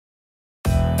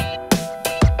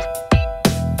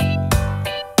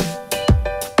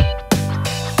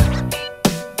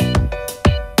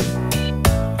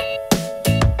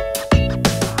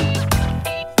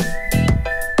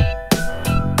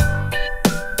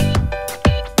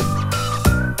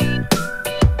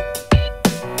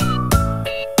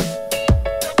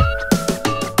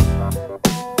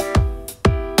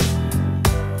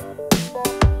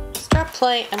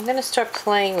going to start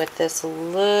playing with this a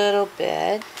little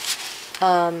bit.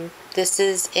 This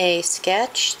is a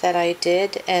sketch that I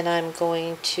did, and I'm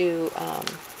going to,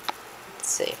 let's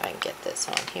see if I can get this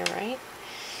on here right.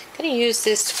 I'm going to use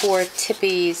this for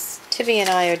Tibby's. Tibby and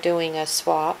I are doing a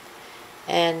swap,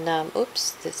 and,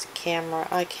 oops, this camera,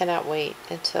 I cannot wait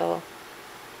until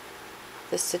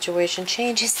this situation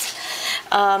changes.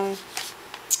 We're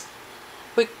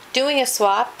doing a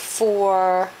swap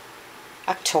for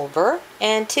October,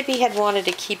 and Tibby had wanted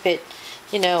to keep it,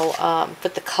 you know,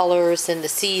 with the colors and the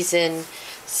season.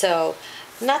 So,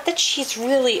 not that she's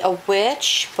really a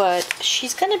witch, but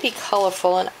she's going to be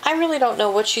colorful, and I really don't know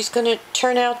what she's going to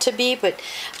turn out to be, but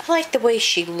I like the way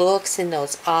she looks in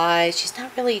those eyes. She's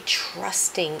not really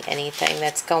trusting anything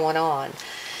that's going on.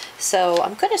 So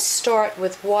I'm going to start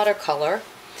with watercolor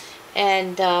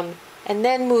and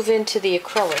then move into the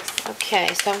acrylics.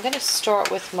 Okay, so I'm going to start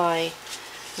with my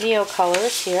Neo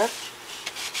colors here.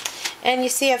 And you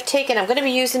see I'm going to be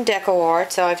using Deco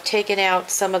Art, so I've taken out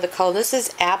some of the color. This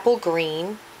is apple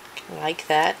green, I like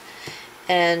that.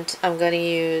 And I'm going to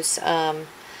use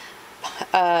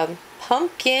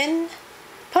pumpkin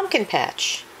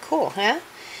patch. Cool, huh?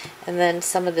 And then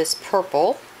some of this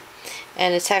purple.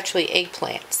 And it's actually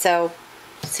eggplant. So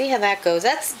see how that goes.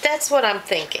 That's what I'm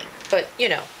thinking. But you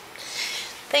know,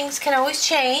 things can always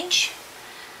change.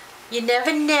 You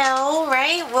never know,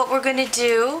 right, what we're gonna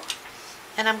do.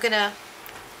 And I'm gonna,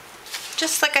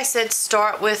 just like I said,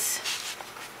 start with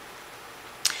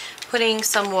putting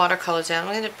some watercolors down.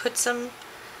 I'm gonna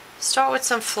start with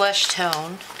some flesh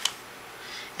tone.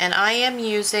 And I am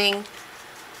using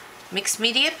mixed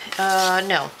media.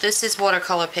 No, this is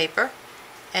watercolor paper.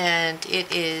 And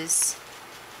it is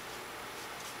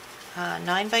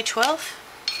 9 by 12.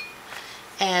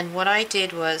 And what I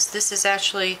did was, this is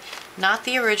actually not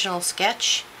the original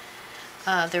sketch.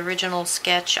 The original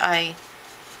sketch I,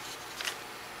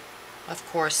 of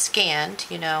course, scanned.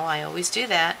 You know, I always do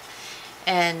that.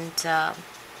 And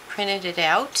printed it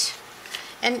out.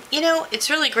 And, you know, it's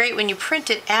really great when you print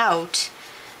it out,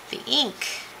 the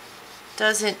ink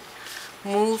doesn't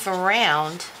move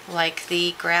around like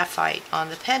the graphite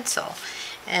on the pencil.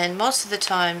 And most of the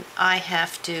time I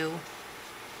have to,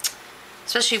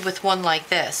 especially with one like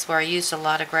this where I used a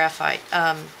lot of graphite,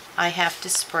 I have to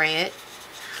spray it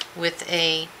with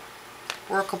a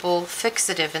workable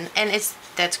fixative, and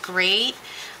that's great,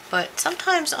 but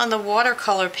sometimes on the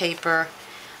watercolor paper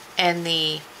and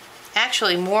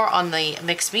actually more on the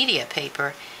mixed media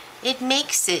paper, it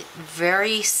makes it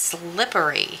very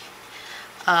slippery.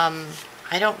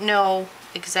 I don't know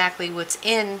exactly what's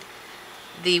in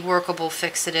the workable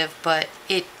fixative, but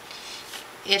it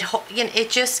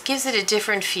just gives it a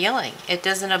different feeling. It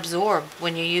doesn't absorb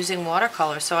when you're using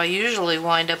watercolor. So I usually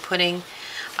wind up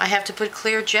I have to put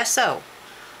clear gesso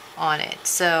on it.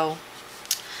 So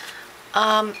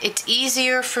it's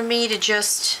easier for me to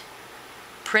just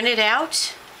print it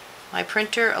out. My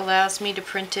printer allows me to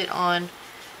print it on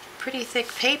pretty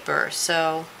thick paper,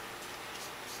 so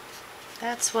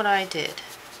that's what I did.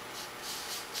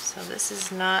 So this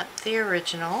is not the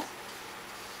original.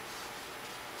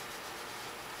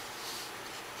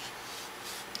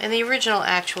 And the original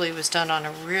actually was done on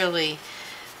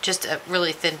just a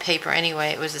really thin paper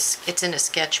anyway. It's in a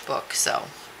sketchbook, so.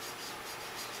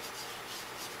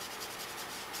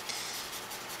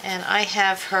 And I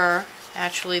have her,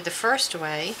 actually the first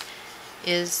way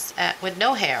is with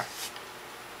no hair.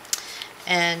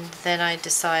 And then I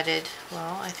decided,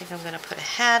 well, I think I'm going to put a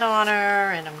hat on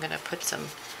her, and I'm going to put some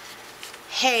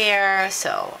hair.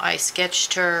 So I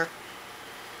sketched her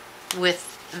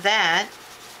with that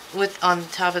on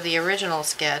top of the original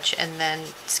sketch, and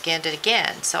then scanned it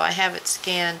again. So I have her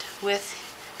scanned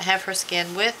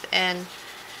with and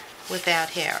without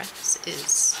hair. This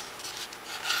is,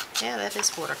 yeah, that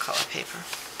is watercolor paper.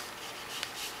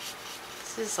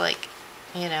 This is like,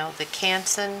 you know, the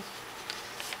Canson.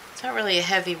 It's not really a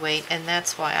heavyweight, and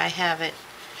that's why I have it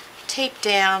taped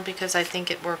down, because I think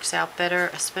it works out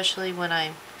better, especially when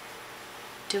I'm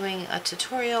doing a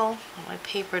tutorial. My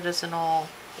paper doesn't or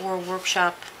a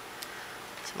workshop,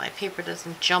 so my paper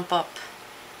doesn't jump up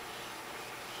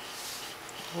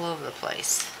all over the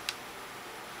place.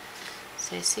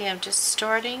 So you see I'm just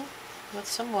starting with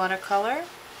some watercolor.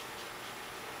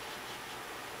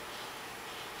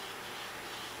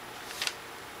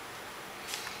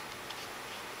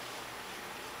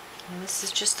 And this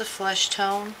is just a flesh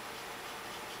tone.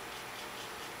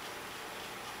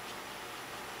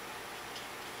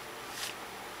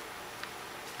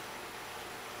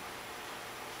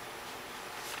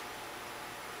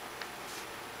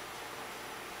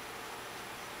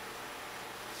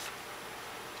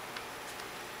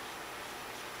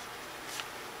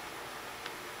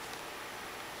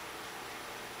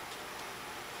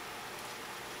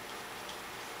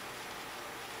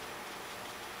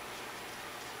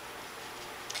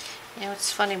 You know,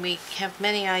 it's funny, we have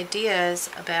many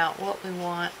ideas about what we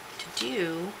want to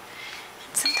do,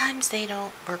 and sometimes they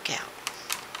don't work out.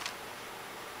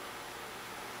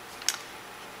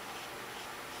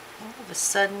 All of a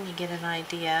sudden you get an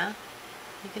idea,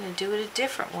 you're going to do it a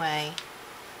different way,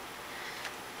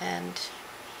 and it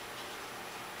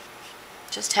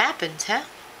just happens, huh?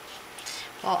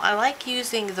 Well, I like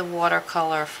using the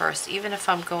watercolor first, even if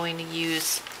I'm going to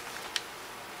use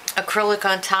acrylic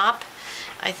on top.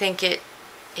 I think it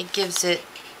gives it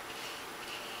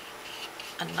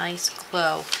a nice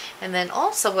glow. And then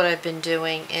also what I've been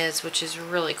doing is, which is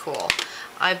really cool,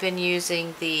 I've been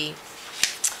using the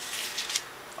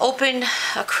open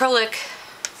acrylic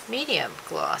medium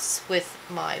gloss with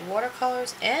my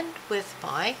watercolors and with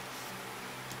my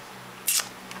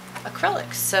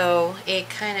acrylics. So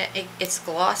it's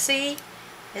glossy.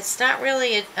 It's not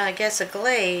really, I guess, a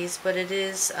glaze, but it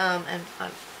is, and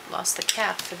I've lost the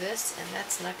cap for this, and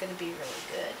that's not going to be really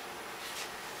good.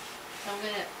 So I'm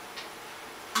going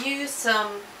to use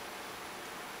some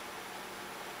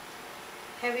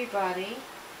heavy body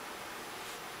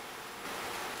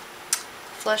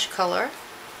flesh color.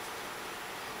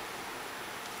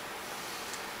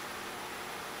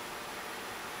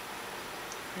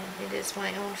 And it is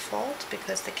my own fault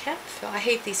because the cap fell. I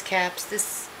hate these caps.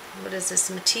 This, what is this,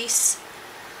 Matisse?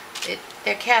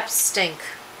 Their caps stink.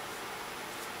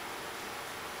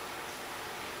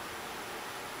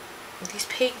 These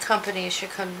paint companies should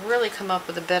really come up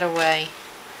with a better way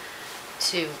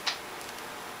to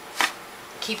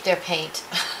keep their paint.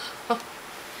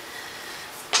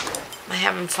 I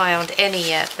haven't found any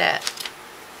yet that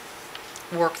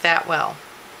work that well.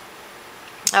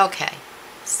 Okay,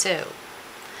 so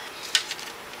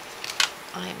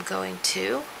I'm going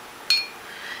to,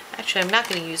 actually I'm not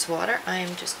going to use water,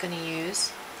 I'm just going to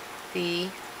use the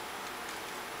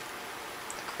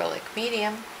acrylic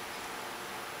medium.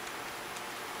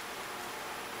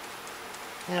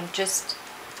 And I'm just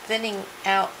thinning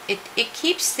out, it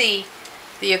keeps the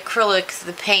acrylic,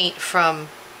 the paint from,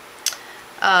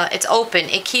 it's open,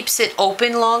 it keeps it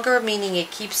open longer, meaning it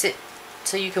keeps it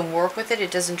so you can work with it,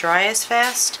 it doesn't dry as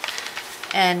fast,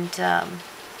 and I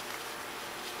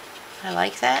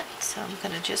like that, so I'm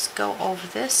going to just go over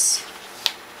this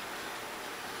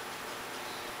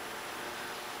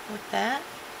with that.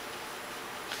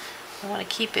 I want to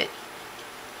keep it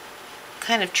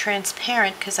kind of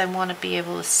transparent because I want to be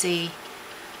able to see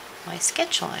my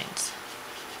sketch lines.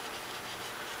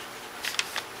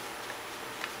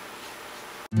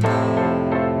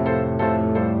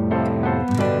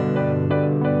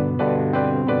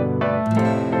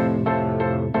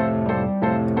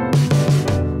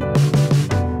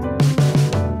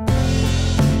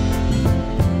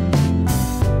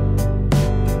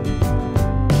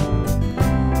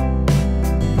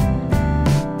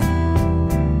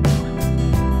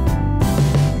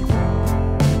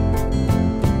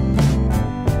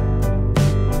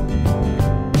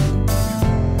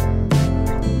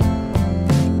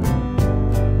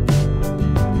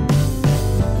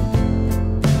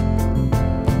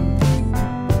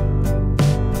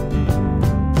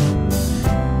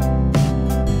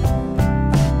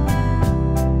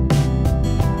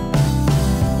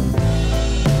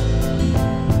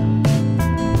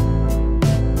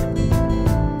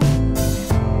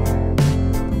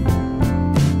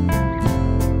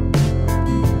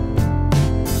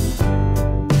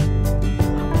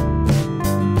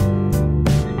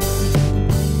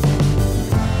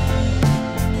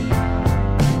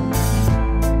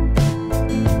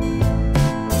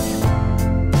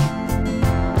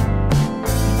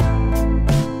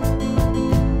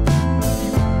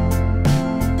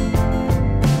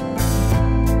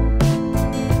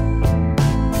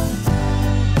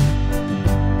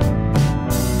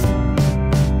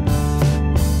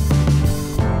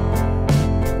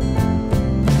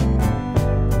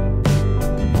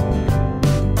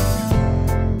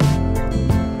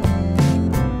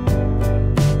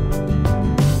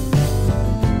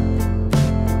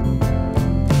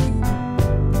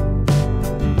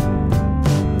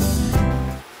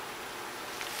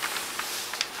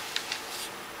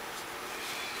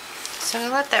 So I'm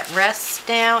going to let that rest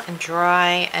now and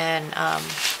dry, and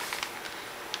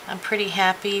I'm pretty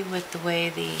happy with the way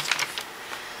the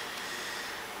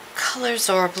colors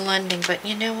are blending, but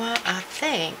you know what? I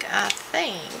think I'm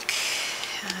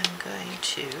going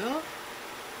to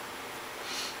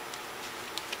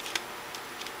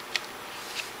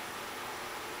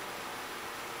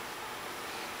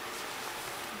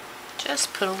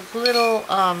just put a little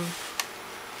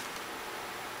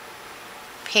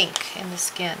pink in the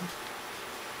skin.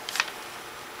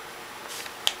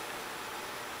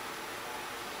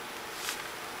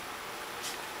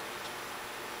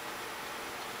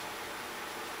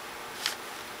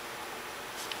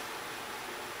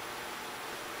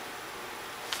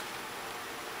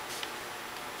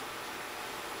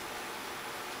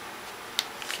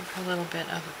 Give her a little bit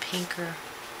of a pinker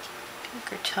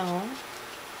tone.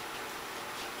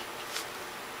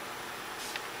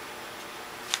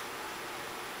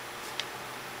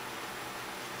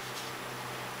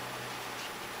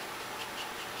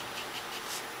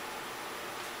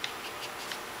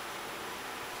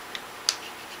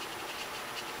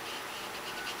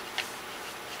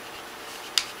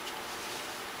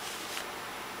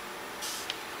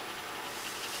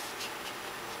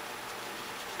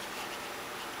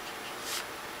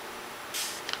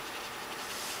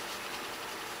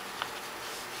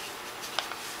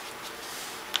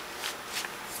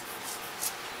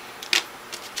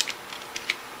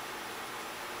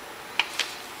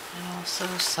 And also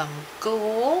some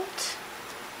gold.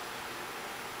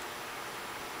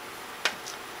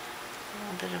 A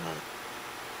little bit of a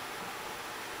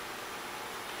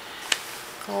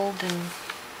golden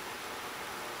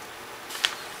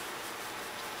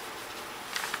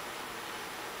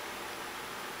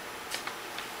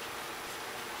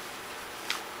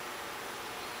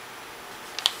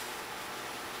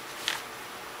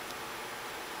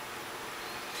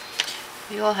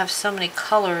We all have so many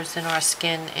colors in our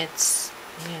skin, it's,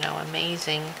 you know,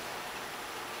 amazing.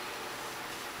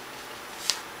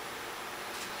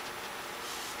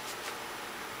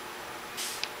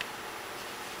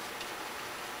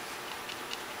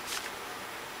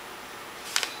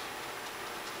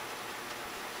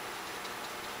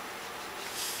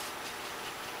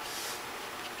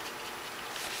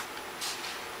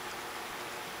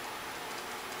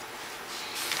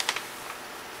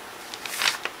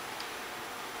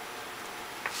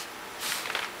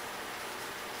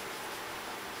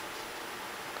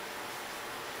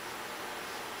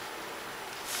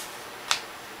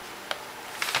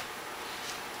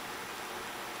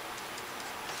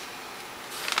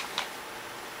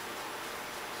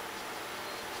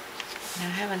 I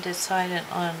haven't decided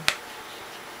on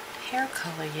hair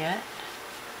color yet.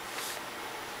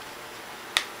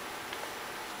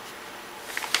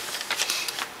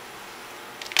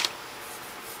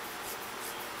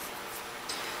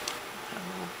 Put a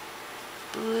little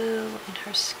blue in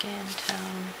her skin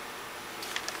tone.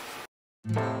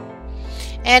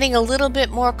 Adding a little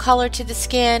bit more color to the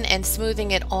skin and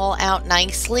smoothing it all out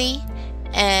nicely.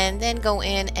 And then go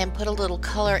in and put a little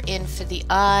color in for the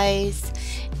eyes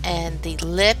and the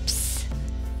lips.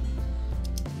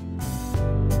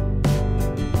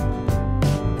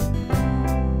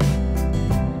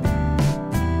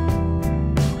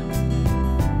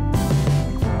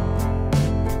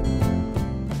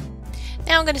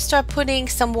 Now I'm going to start putting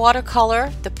some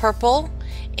watercolor, the purple,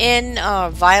 in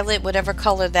violet, whatever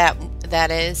color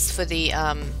that is, for the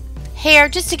hair,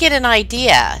 just to get an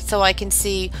idea so I can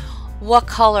see what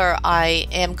color I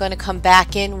am going to come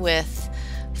back in with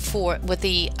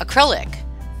the acrylic.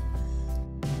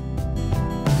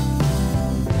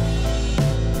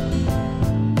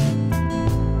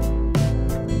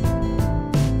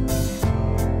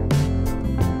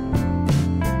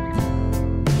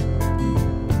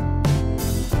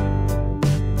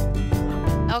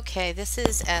 Okay, this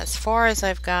is as far as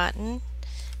I've gotten,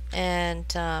 and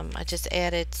I just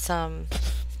added some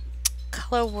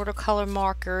watercolor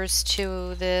markers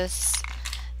to this,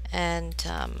 and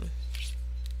I'm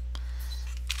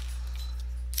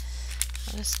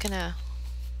just gonna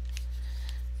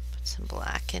put some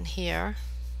black in here.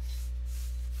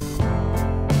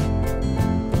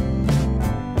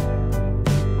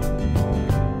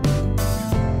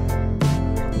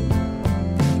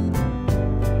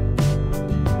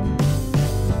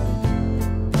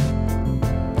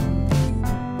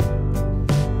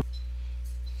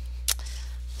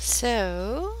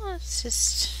 So let's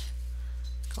just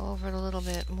go over it a little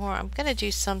bit more. I'm going to do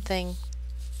something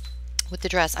with the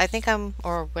dress. I think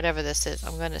or whatever this is,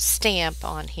 I'm going to stamp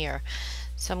on here.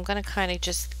 So I'm going to kind of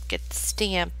just get the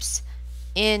stamps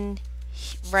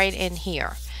right in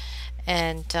here.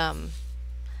 And I don't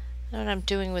know what I'm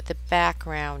doing with the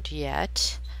background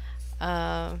yet.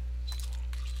 I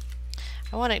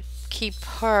want to keep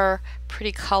her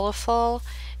pretty colorful,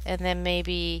 and then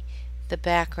maybe the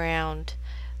background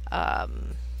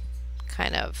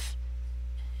kind of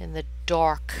in the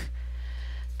darker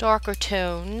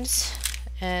tones.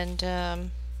 And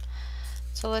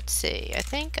so let's see, I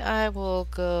think I will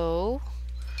go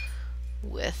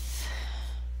with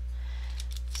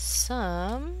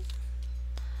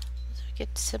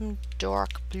get some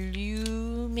dark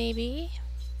blue maybe.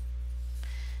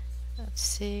 Let's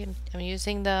see, I'm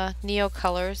using the Neo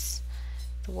colors,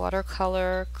 the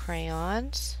watercolor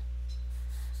crayons,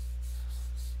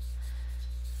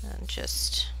 and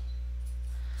just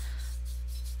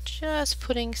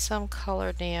putting some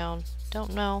color down.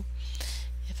 Don't know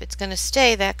if if it's going to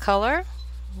stay that color,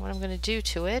 what I'm going to do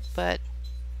to it, but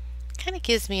it kind of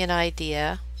gives me an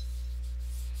idea.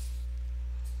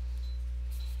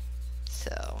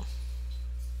 So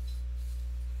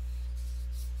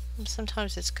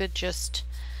sometimes it's good just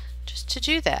to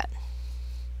do that.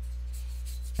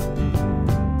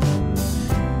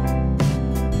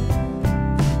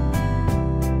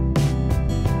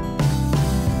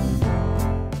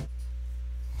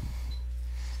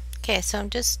 Okay, so I'm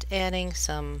just adding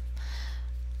some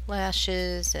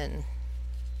lashes and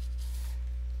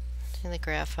the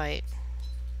graphite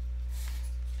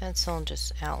pencil and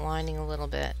just outlining a little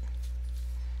bit.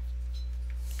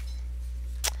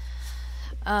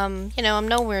 You know, I'm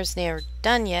nowhere near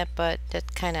done yet, but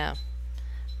that kind of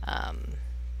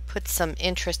puts some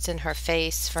interest in her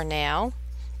face for now.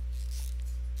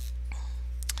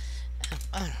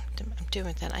 I'm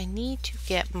doing that. I need to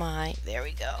get my, there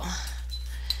we go,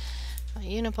 my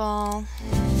Uniball.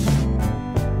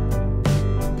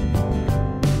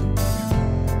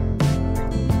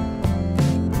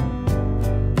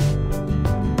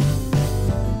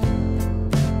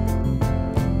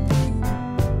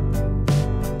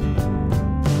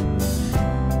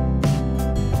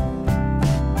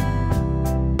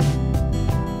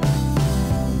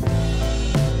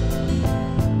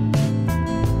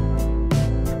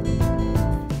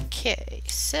 Okay,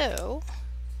 so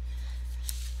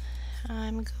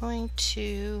I'm going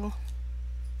to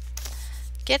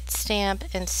get stamp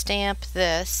and stamp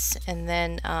this, and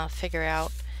then figure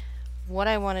out what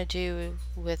I want to do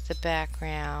with the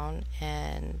background.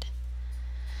 And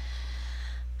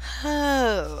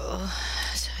so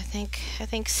I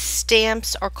think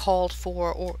stamps are called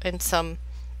for, or and some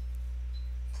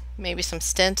maybe some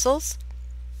stencils.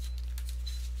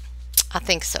 I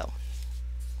think so.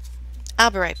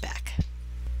 I'll be right back.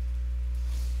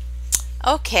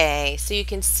 Okay, so you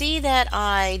can see that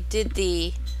I did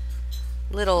the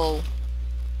little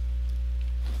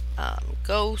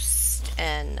ghost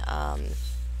and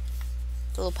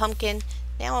little pumpkin.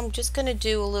 Now I'm just going to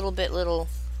do a little bit,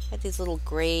 like these little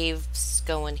graves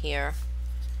going here,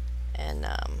 and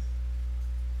I'm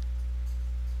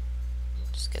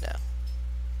just gonna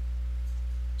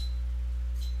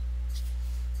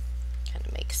kind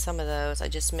of make some of those. I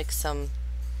just mix some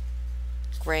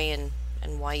gray and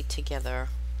white together.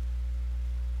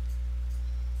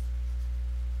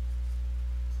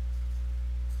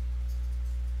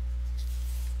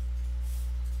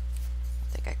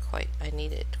 I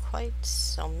needed quite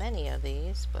so many of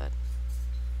these, but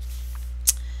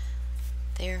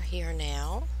they're here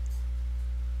now.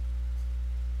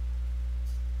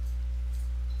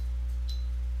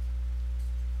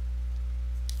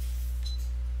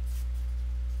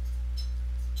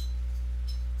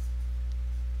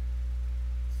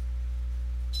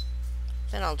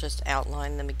 Then I'll just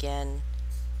outline them again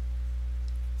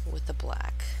with the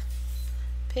black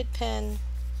Pid pen.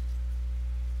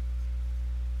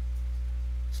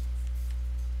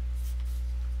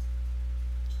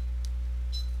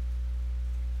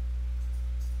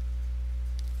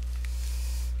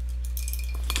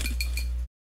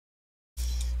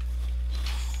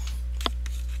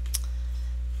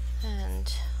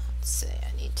 And let's see,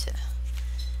 I need to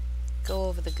go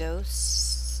over the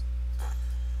ghosts.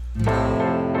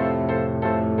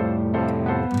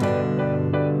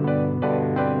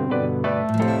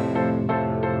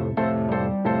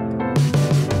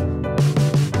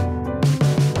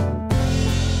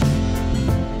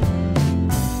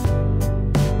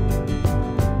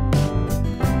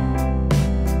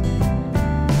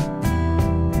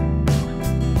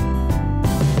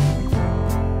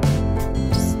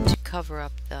 Cover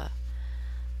up the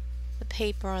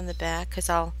paper on the back, because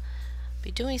I'll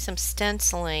be doing some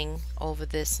stenciling over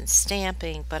this and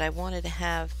stamping, but I wanted to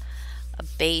have a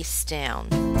base down.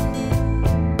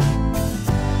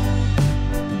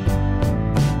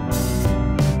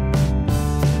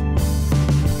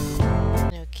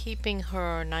 You know, keeping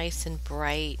her nice and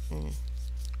bright and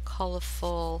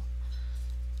colorful,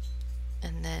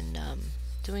 and then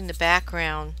doing the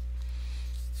background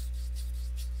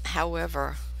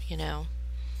however, you know.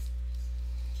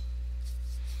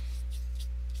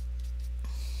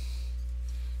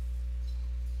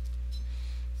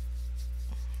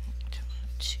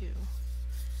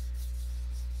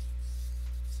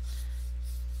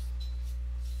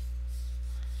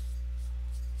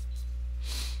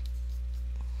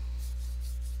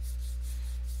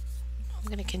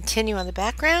 I'm going to continue on the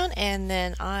background, and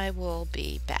then I will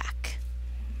be back.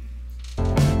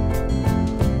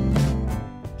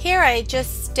 Here I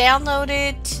just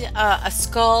downloaded a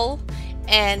skull,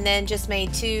 and then just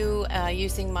made two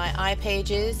using my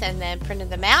iPages and then printed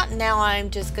them out. And now I'm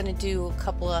just going to do a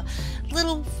couple of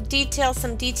little details,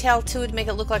 some detail to it to make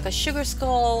it look like a sugar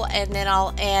skull, and then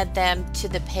I'll add them to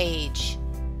the page.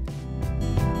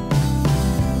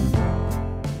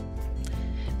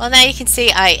 Well, now you can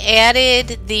see I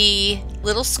added the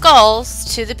little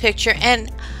skulls to the picture,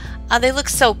 and they look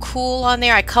so cool on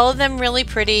there. I colored them really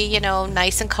pretty, you know,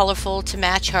 nice and colorful to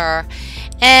match her.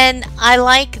 And I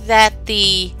like that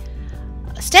the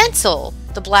stencil,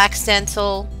 the black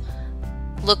stencil,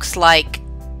 looks like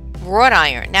wrought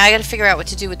iron. Now I got to figure out what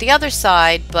to do with the other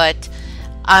side, but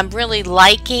I'm really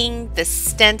liking the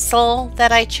stencil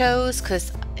that I chose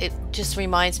because it just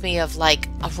reminds me of like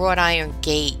a wrought iron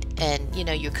gate, and you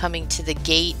know, you're coming to the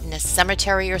gate in a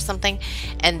cemetery or something,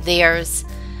 and there's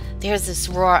this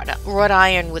wrought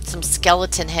iron with some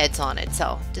skeleton heads on it,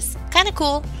 so just kind of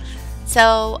cool.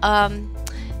 So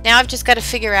now I've just got to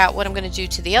figure out what I'm going to do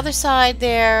to the other side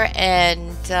there,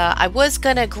 and I was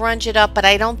going to grunge it up, but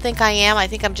I don't think I am. I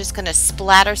think I'm just going to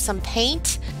splatter some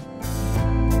paint.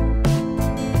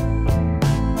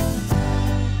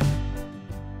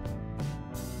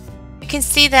 You can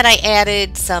see that I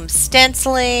added some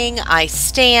stenciling, I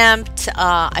stamped,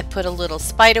 I put a little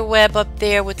spider web up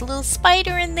there with a little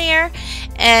spider in there,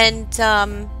 and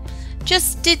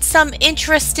just did some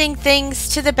interesting things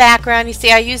to the background. You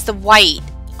see I used the white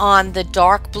on the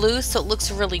dark blue, so it looks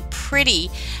really pretty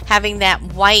having that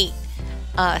white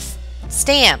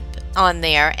stamp on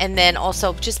there, and then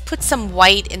also just put some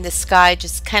white in the sky,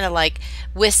 just kind of like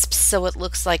wisps, so it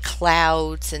looks like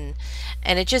clouds, and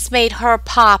it just made her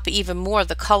pop even more.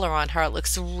 The color on her, it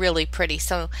looks really pretty.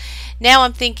 So now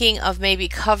I'm thinking of maybe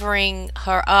covering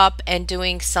her up and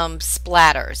doing some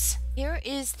splatters. Here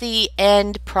is the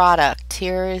end product.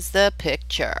 Here is the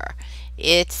picture.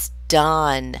 It's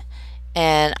done.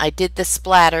 And I did the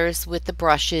splatters with the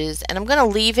brushes, and I'm going to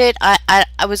leave it. I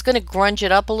was going to grunge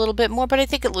it up a little bit more, but I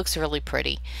think it looks really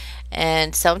pretty.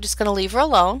 And so I'm just going to leave her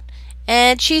alone.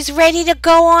 And she's ready to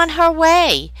go on her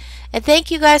way. And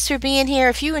thank you guys for being here.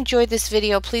 If you enjoyed this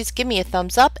video, please give me a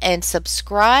thumbs up and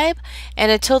subscribe. And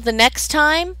until the next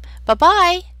time,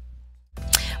 bye-bye.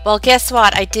 Well, guess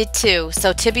what? I did too.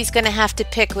 So Tibby's going to have to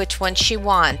pick which one she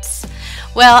wants.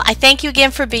 Well, I thank you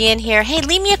again for being here. Hey,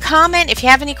 leave me a comment if you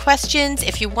have any questions.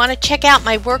 If you want to check out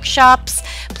my workshops,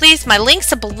 please, my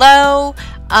links are below.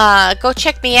 Go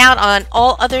check me out on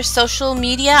all other social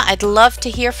media. I'd love to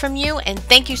hear from you. And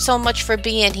thank you so much for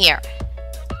being here.